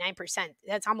 9.9%.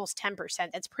 That's almost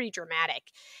 10%. That's pretty dramatic,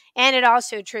 and it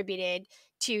also attributed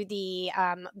to the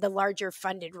larger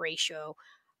funded ratio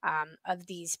of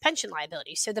these pension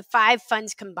liabilities. So the 5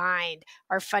 funds combined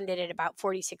are funded at about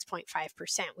 46.5%,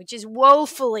 which is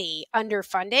woefully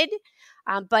underfunded,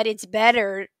 but it's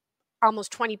better,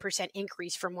 almost 20%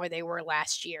 increase from where they were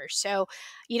last year. So,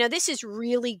 this is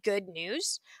really good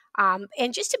news.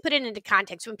 And just to put it into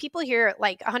context, when people hear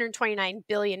like $129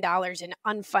 billion in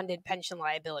unfunded pension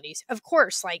liabilities, of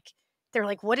course, they're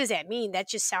like, what does that mean? That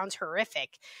just sounds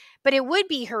horrific. But it would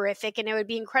be horrific and it would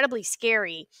be incredibly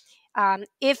scary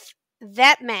if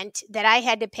that meant that I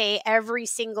had to pay if every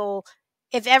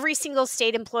single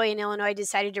state employee in Illinois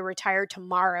decided to retire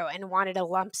tomorrow and wanted a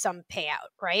lump sum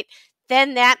payout, right?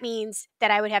 Then that means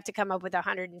that I would have to come up with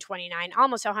 129,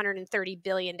 almost 130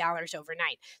 billion dollars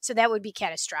overnight. So that would be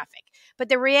catastrophic. But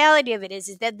the reality of it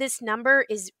is that this number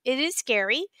is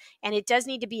scary and it does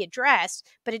need to be addressed,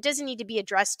 but it doesn't need to be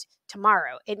addressed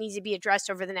tomorrow. It needs to be addressed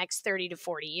over the next 30 to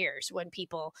 40 years when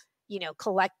people,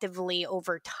 collectively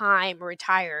over time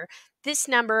retire. This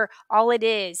number, all it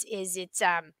is it's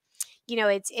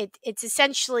it's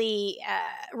essentially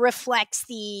reflects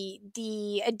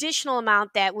the additional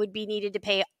amount that would be needed to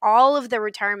pay all of the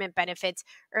retirement benefits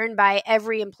earned by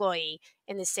every employee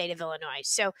in the state of Illinois.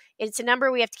 So it's a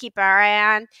number we have to keep our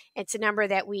eye on. It's a number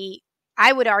that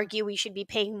I would argue we should be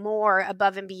paying more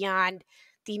above and beyond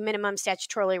the minimum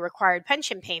statutorily required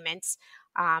pension payments,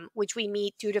 which we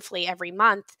meet dutifully every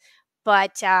month.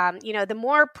 But, the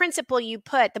more principle you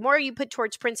put, the more you put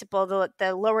towards principle,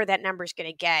 the lower that number is going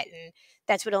to get. And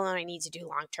that's what Illinois needs to do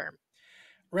long term.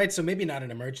 Right. So maybe not an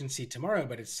emergency tomorrow,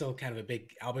 but it's still kind of a big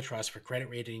albatross for credit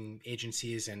rating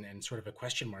agencies and sort of a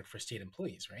question mark for state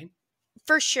employees, right?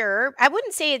 For sure. I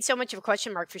wouldn't say it's so much of a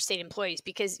question mark for state employees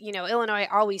because, Illinois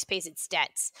always pays its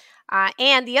debts.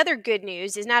 And the other good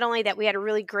news is not only that we had a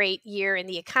really great year in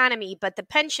the economy, but the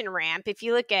pension ramp. If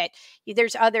you look at,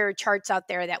 there's other charts out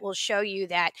there that will show you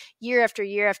that year after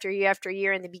year after year after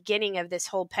year in the beginning of this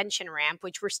whole pension ramp,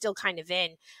 which we're still kind of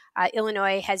in,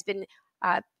 Illinois has been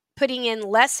putting in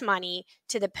less money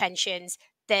to the pensions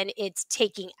than it's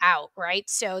taking out, right?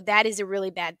 So that is a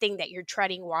really bad thing that you're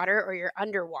treading water or you're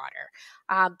underwater.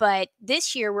 But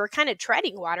this year, we're kind of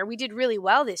treading water. We did really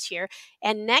well this year.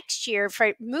 And next year,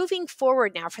 for moving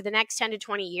forward now for the next 10 to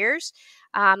 20 years,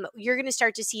 you're going to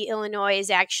start to see Illinois is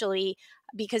actually,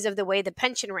 because of the way the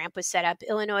pension ramp was set up,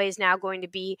 Illinois is now going to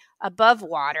be above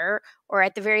water or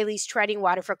at the very least treading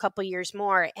water for a couple years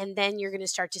more. And then you're going to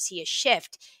start to see a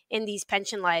shift in these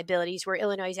pension liabilities where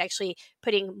Illinois is actually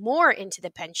putting more into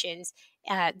the pensions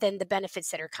than the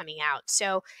benefits that are coming out.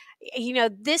 So,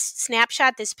 this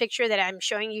snapshot, this picture that I'm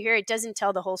showing you here, it doesn't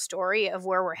tell the whole story of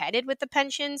where we're headed with the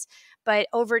pensions. But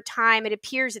over time, it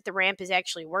appears that the ramp is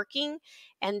actually working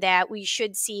and that we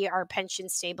should see our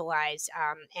pensions stabilize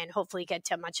and hopefully get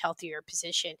to a much healthier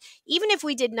position, even if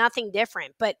we did nothing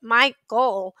different. But my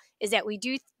goal is that we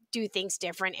do things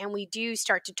different and we do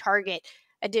start to target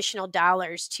additional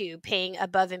dollars to paying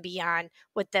above and beyond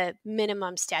what the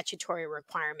minimum statutory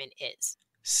requirement is.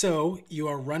 So you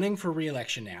are running for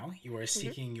re-election now. You are Mhm.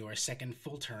 seeking your second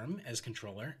full term as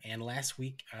controller, and last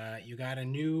week you got a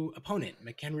new opponent.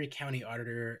 McHenry County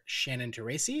Auditor Shannon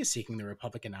Teresi is seeking the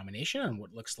Republican nomination on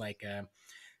what looks like a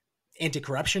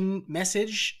anti-corruption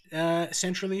message.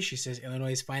 Centrally, she says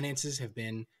Illinois' finances have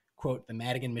been, quote, the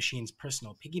Madigan machine's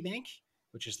personal piggy bank,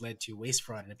 which has led to waste,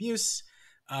 fraud, and abuse.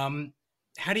 Um,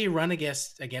 how do you run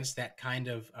against that kind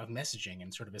of messaging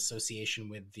and sort of association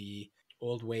with the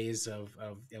old ways of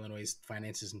Illinois'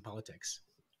 finances and politics?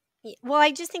 Well,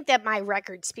 I just think that my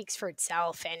record speaks for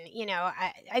itself. And,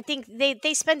 I think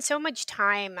they spend so much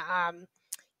time,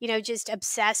 just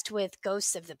obsessed with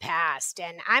ghosts of the past.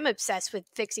 And I'm obsessed with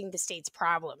fixing the state's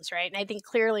problems, right? And I think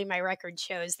clearly my record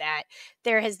shows that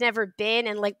there has never been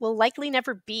and will likely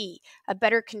never be a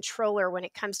better controller when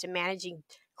it comes to managing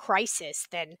crisis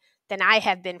than I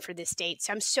have been for the state.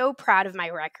 So I'm so proud of my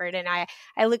record and I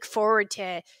look forward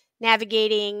to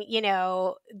navigating,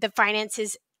 the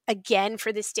finances again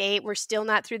for the state. We're still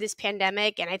not through this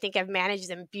pandemic and I think I've managed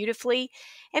them beautifully.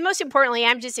 And most importantly,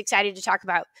 I'm just excited to talk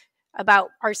about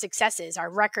our successes,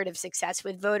 our record of success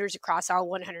with voters across all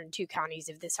 102 counties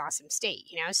of this awesome state.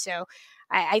 So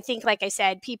I think, like I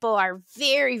said, people are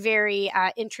very, very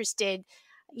interested.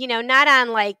 Not on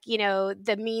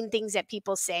the mean things that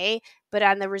people say, but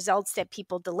on the results that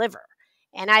people deliver.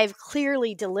 And I've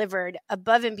clearly delivered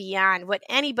above and beyond what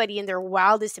anybody in their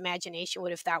wildest imagination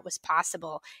would have thought was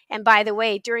possible. And by the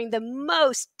way, during the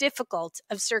most difficult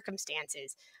of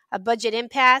circumstances, a budget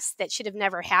impasse that should have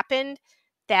never happened,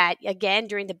 that again,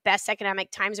 during the best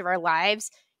economic times of our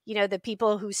lives, the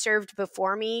people who served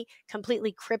before me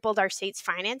completely crippled our state's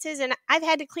finances. And I've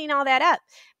had to clean all that up.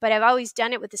 But I've always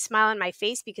done it with a smile on my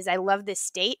face because I love this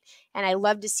state and I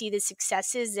love to see the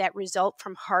successes that result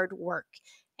from hard work.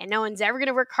 And no one's ever going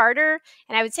to work harder.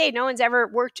 And I would say no one's ever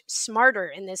worked smarter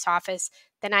in this office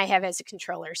than I have as a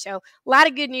controller. So a lot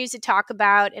of good news to talk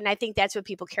about. And I think that's what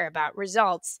people care about,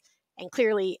 results. And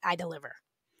clearly I deliver.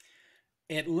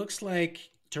 It looks like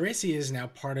Teresi is now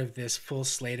part of this full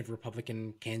slate of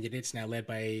Republican candidates, now led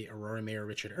by Aurora Mayor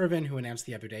Richard Irvin, who announced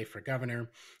the other day for governor,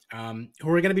 who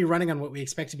are going to be running on what we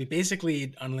expect to be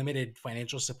basically unlimited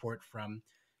financial support from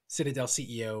Citadel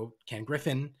CEO Ken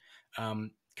Griffin.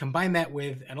 Combine that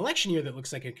with an election year that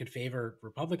looks like it could favor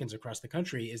Republicans across the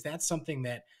country. Is that something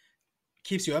that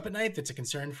keeps you up at night? That's a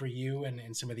concern for you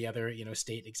and some of the other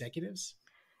state executives?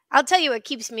 I'll tell you what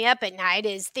keeps me up at night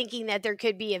is thinking that there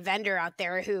could be a vendor out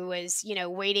there who was,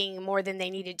 waiting more than they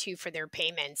needed to for their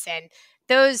payments. And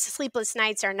those sleepless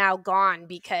nights are now gone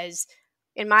because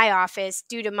in my office,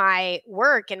 due to my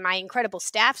work and my incredible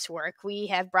staff's work, we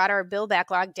have brought our bill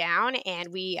backlog down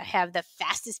and we have the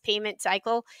fastest payment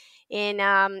cycle in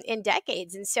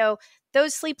decades. And so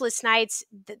those sleepless nights,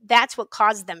 that's what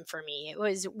caused them for me. It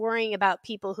was worrying about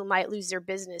people who might lose their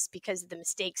business because of the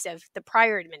mistakes of the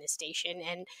prior administration.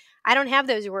 And I don't have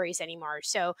those worries anymore.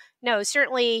 So no,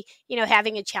 certainly,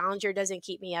 having a challenger doesn't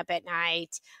keep me up at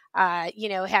night.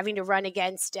 Having to run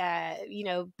against,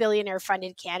 billionaire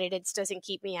funded candidates doesn't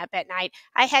keep me up at night.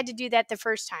 I had to do that the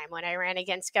first time when I ran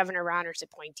against Governor Rauner's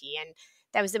appointee. And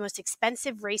that was the most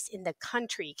expensive race in the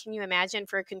country. Can you imagine,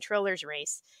 for a controller's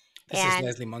race? This is And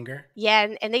Leslie Munger. yeah,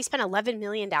 and they spent $11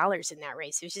 million in that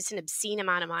race. It was just an obscene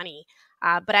amount of money,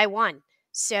 but I won.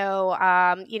 So,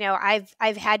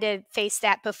 I've had to face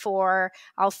that before.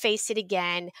 I'll face it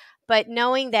again. But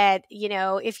knowing that,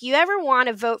 if you ever want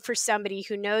to vote for somebody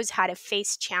who knows how to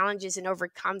face challenges and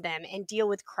overcome them and deal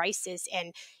with crisis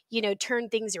and, turn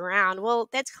things around, well,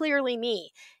 that's clearly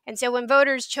me. And so when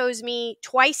voters chose me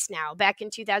twice now, back in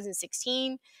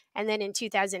 2016 and then in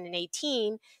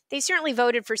 2018, they certainly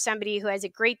voted for somebody who has a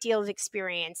great deal of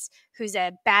experience, who's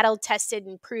a battle tested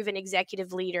and proven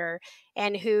executive leader,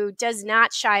 and who does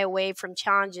not shy away from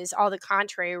challenges. All the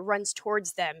contrary, runs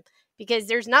towards them. Because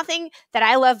there's nothing that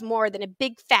I love more than a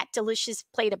big, fat, delicious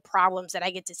plate of problems that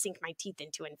I get to sink my teeth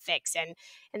into and fix. And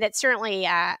that's certainly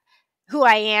who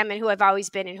I am and who I've always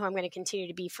been and who I'm going to continue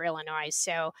to be for Illinois.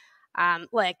 So,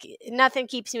 look, nothing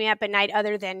keeps me up at night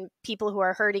other than people who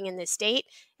are hurting in this state.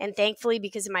 And thankfully,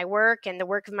 because of my work and the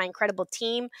work of my incredible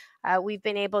team, we've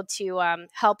been able to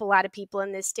help a lot of people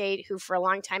in this state who for a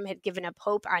long time had given up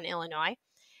hope on Illinois,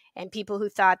 and people who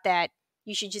thought that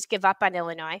you should just give up on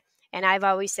Illinois. And I've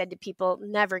always said to people,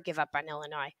 never give up on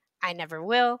Illinois. I never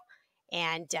will.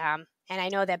 And I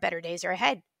know that better days are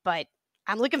ahead, but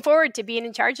I'm looking forward to being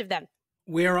in charge of them.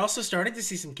 We are also starting to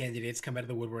see some candidates come out of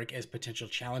the woodwork as potential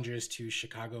challengers to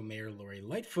Chicago Mayor Lori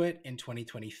Lightfoot in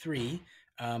 2023.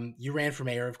 You ran for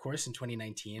mayor, of course, in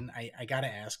 2019. I got to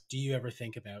ask, do you ever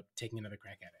think about taking another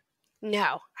crack at it?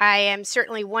 No, I am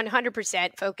certainly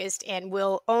 100% focused and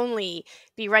will only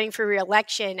be running for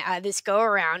reelection this go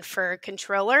around for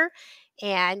controller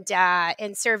and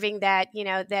serving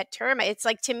that term. It's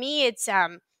like, to me,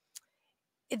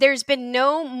 there's been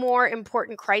no more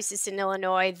important crisis in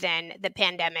Illinois than the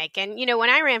pandemic. And, when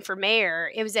I ran for mayor,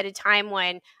 it was at a time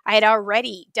when I had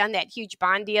already done that huge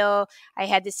bond deal. I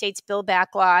had the state's bill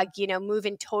backlog,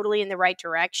 moving totally in the right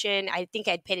direction. I think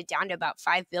I'd paid it down to about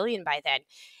 $5 billion by then.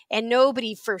 And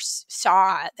nobody first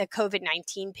saw the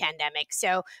COVID-19 pandemic.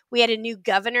 So we had a new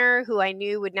governor who I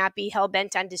knew would not be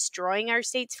hell-bent on destroying our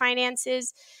state's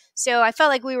finances. So I felt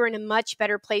like we were in a much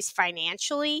better place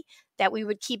financially, that we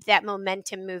would keep that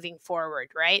momentum moving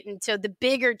forward, right? And so the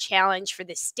bigger challenge for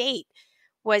the state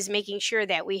was making sure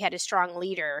that we had a strong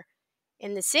leader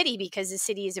in the city, because the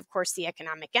city is, of course, the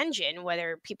economic engine,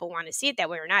 whether people want to see it that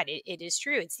way or not. It is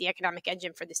true. It's the economic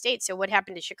engine for the state. So what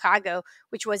happened to Chicago,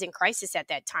 which was in crisis at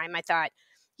that time, I thought,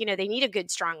 they need a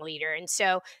good, strong leader. And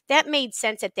so that made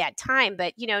sense at that time.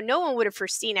 But, no one would have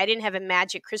foreseen, I didn't have a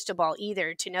magic crystal ball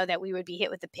either to know that we would be hit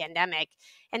with the pandemic.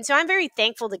 And so I'm very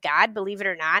thankful to God, believe it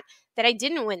or not, that I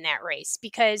didn't win that race,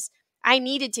 because I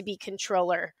needed to be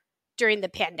controller during the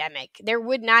pandemic. There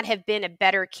would not have been a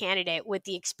better candidate with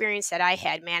the experience that I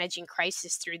had managing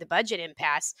crisis through the budget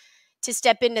impasse to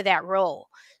step into that role.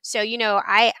 So,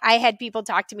 I had people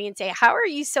talk to me and say, how are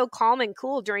you so calm and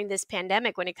cool during this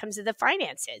pandemic when it comes to the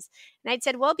finances? And I'd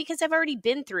said, well, because I've already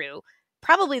been through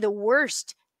probably the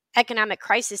worst economic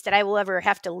crisis that I will ever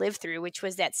have to live through, which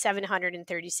was that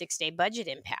 736-day budget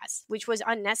impasse, which was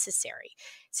unnecessary.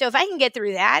 So if I can get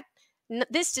through that,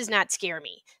 this does not scare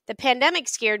me. The pandemic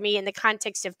scared me in the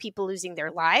context of people losing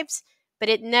their lives, but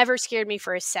it never scared me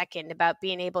for a second about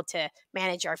being able to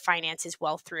manage our finances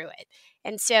well through it.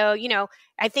 And so,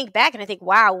 I think back and I think,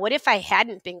 wow, what if I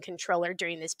hadn't been controller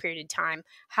during this period of time?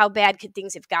 How bad could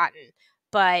things have gotten?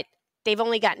 But they've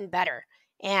only gotten better.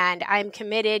 And I'm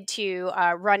committed to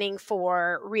running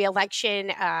for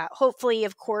reelection, hopefully,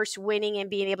 of course, winning and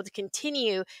being able to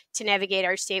continue to navigate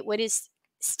our state, what is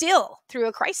still through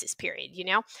a crisis period.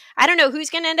 I don't know who's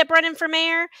going to end up running for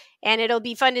mayor, and it'll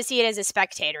be fun to see it as a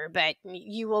spectator, but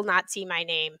you will not see my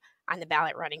name on the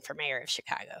ballot running for mayor of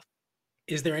Chicago.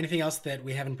 Is there anything else that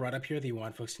we haven't brought up here that you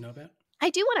want folks to know about? I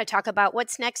do want to talk about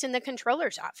what's next in the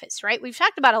controller's office, right? We've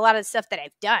talked about a lot of the stuff that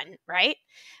I've done, right?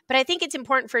 But I think it's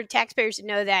important for taxpayers to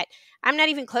know that I'm not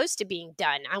even close to being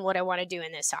done on what I want to do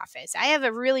in this office. I have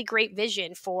a really great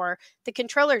vision for the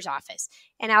controller's office.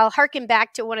 And I'll harken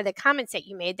back to one of the comments that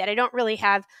you made, that I don't really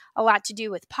have a lot to do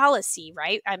with policy,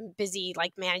 right? I'm busy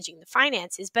managing the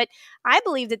finances, but I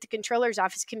believe that the controller's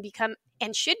office can become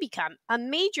and should become a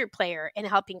major player in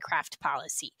helping craft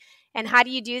policy. And how do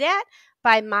you do that?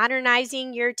 By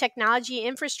modernizing your technology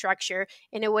infrastructure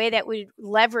in a way that would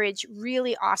leverage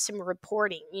really awesome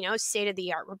reporting,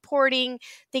 state-of-the-art reporting,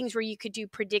 things where you could do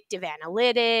predictive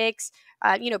analytics,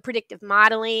 predictive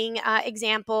modeling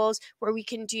examples, where we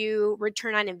can do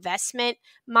return on investment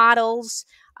models,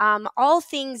 all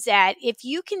things that if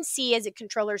you can see as a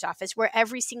controller's office where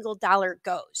every single dollar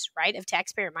goes, right, of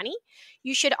taxpayer money,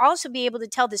 you should also be able to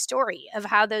tell the story of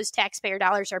how those taxpayer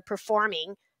dollars are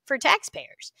performing for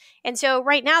taxpayers. And so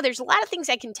right now there's a lot of things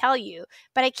I can tell you,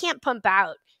 but I can't pump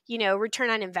out, return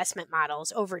on investment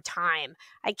models over time.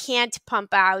 I can't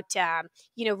pump out,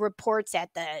 reports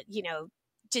at the,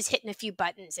 just hitting a few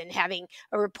buttons and having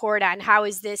a report on how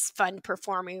is this fund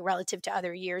performing relative to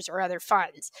other years or other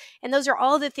funds. And those are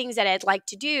all the things that I'd like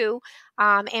to do.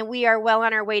 And we are well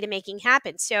on our way to making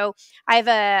happen. So I have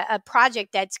a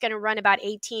project that's going to run about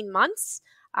 18 months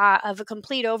of a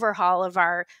complete overhaul of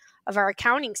our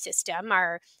accounting system,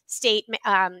 our state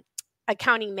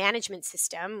accounting management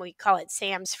system. We call it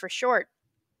SAMS for short.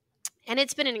 And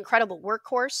it's been an incredible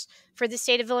workhorse for the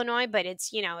state of Illinois, but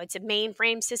it's a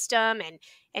mainframe system.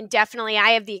 And definitely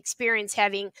I have the experience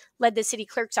having led the city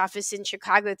clerk's office in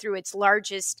Chicago through its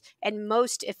largest and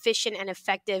most efficient and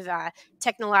effective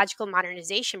technological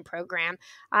modernization program.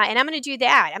 And I'm going to do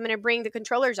that. I'm going to bring the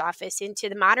controller's office into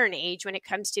the modern age when it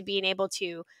comes to being able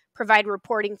to provide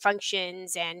reporting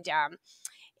functions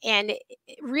and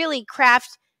really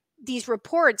craft these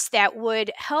reports that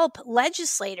would help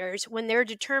legislators when they're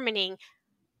determining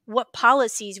what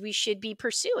policies we should be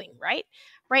pursuing, right?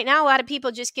 Right now, a lot of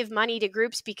people just give money to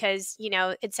groups because,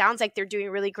 it sounds like they're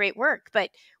doing really great work, but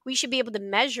we should be able to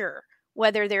measure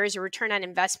whether there is a return on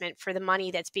investment for the money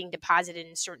that's being deposited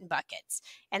in certain buckets.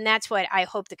 And that's what I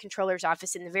hope the controller's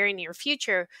office in the very near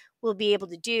future will be able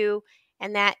to do.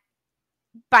 And that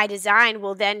by design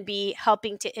will then be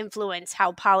helping to influence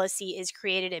how policy is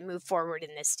created and move forward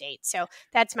in this state. So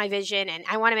that's my vision. And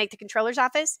I want to make the controller's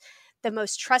office the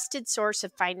most trusted source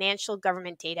of financial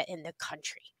government data in the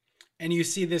country. And you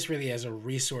see this really as a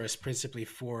resource principally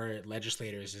for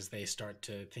legislators as they start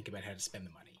to think about how to spend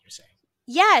the money, you're saying?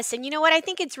 Yes. And you know what? I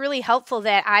think it's really helpful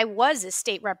that I was a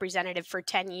state representative for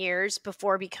 10 years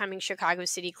before becoming Chicago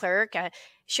City Clerk.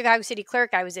 Chicago City Clerk,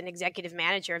 I was an executive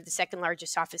manager of the second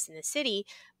largest office in the city.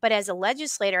 But as a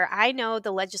legislator, I know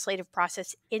the legislative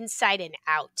process inside and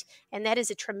out. And that is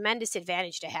a tremendous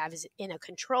advantage to have as in a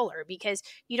controller because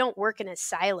you don't work in a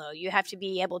silo. You have to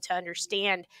be able to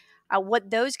understand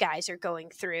what those guys are going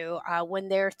through when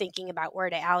they're thinking about where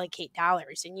to allocate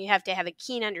dollars. And you have to have a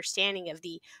keen understanding of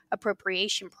the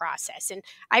appropriation process. And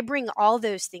I bring all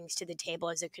those things to the table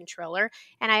as a controller.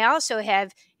 And I also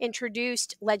have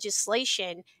introduced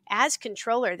legislation as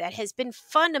controller that has been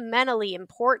fundamentally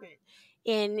important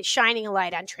in shining a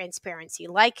light on transparency,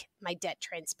 like my debt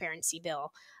transparency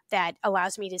bill that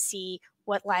allows me to see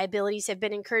what liabilities have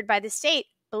been incurred by the state.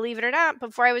 Believe it or not,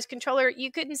 before I was controller, you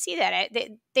couldn't see that.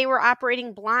 They were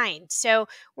operating blind. So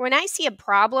when I see a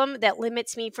problem that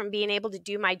limits me from being able to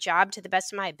do my job to the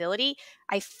best of my ability,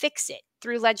 I fix it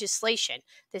through legislation.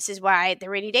 This is why the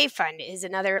rainy day fund is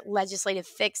another legislative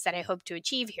fix that I hope to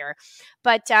achieve here.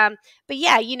 But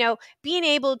yeah, being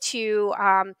able to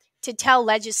tell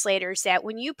legislators that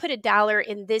when you put $1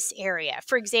 in this area,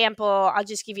 for example, I'll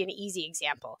just give you an easy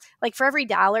example. Like for every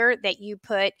 $1 that you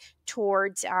put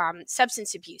towards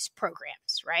substance abuse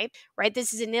programs, right?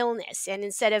 This is an illness. And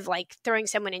instead of like throwing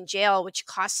someone in jail, which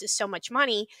costs us so much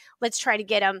money, let's try to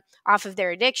get them off of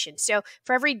their addiction. So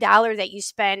for every $1 that you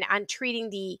spend on treating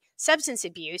the substance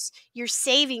abuse, you're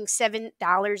saving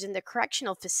 $7 in the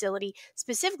correctional facility,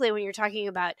 specifically when you're talking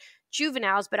about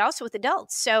juveniles, but also with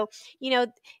adults. So,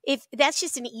 if that's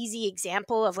just an easy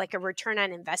example of like a return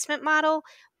on investment model,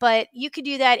 but you could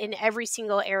do that in every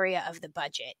single area of the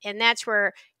budget. And that's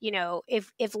where,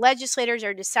 if legislators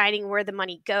are deciding where the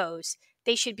money goes,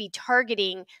 they should be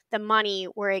targeting the money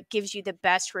where it gives you the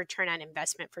best return on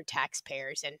investment for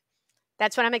taxpayers. And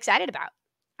that's what I'm excited about.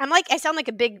 I sound like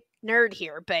a big nerd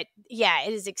here, but yeah,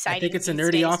 it is exciting. I think it's a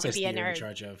nerdy office that you're in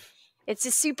charge of. It's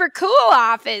a super cool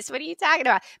office. What are you talking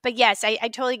about? But yes, I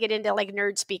totally get into like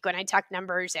nerd speak when I talk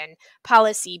numbers and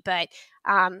policy, but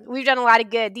we've done a lot of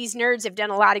good. These nerds have done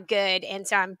a lot of good. And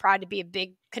so I'm proud to be a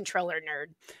big controller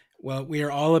nerd. Well, we are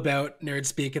all about nerd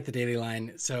speak at the Daily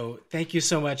Line. So thank you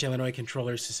so much, Illinois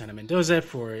Comptroller Susana Mendoza,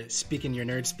 for speaking your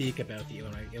nerd speak about the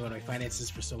Illinois finances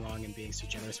for so long and being so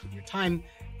generous with your time.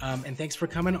 And thanks for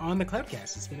coming on the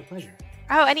Cloudcast. It's been a pleasure.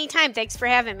 Oh, anytime. Thanks for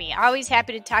having me. Always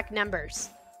happy to talk numbers.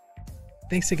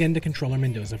 Thanks again to Comptroller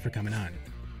Mendoza for coming on.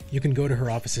 You can go to her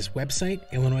office's website,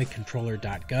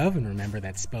 illinoiscontroller.gov, and remember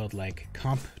that's spelled like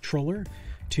comptroller,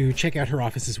 to check out her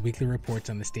office's weekly reports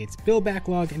on the state's bill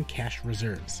backlog and cash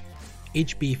reserves.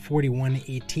 HB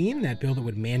 4118, that bill that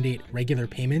would mandate regular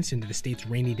payments into the state's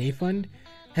rainy day fund,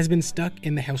 has been stuck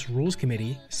in the House Rules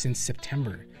Committee since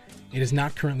September. It is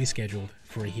not currently scheduled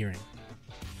for a hearing.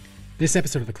 This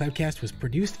episode of the Cloudcast was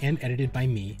produced and edited by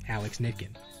me, Alex Nitkin.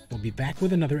 We'll be back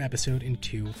with another episode in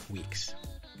 2 weeks.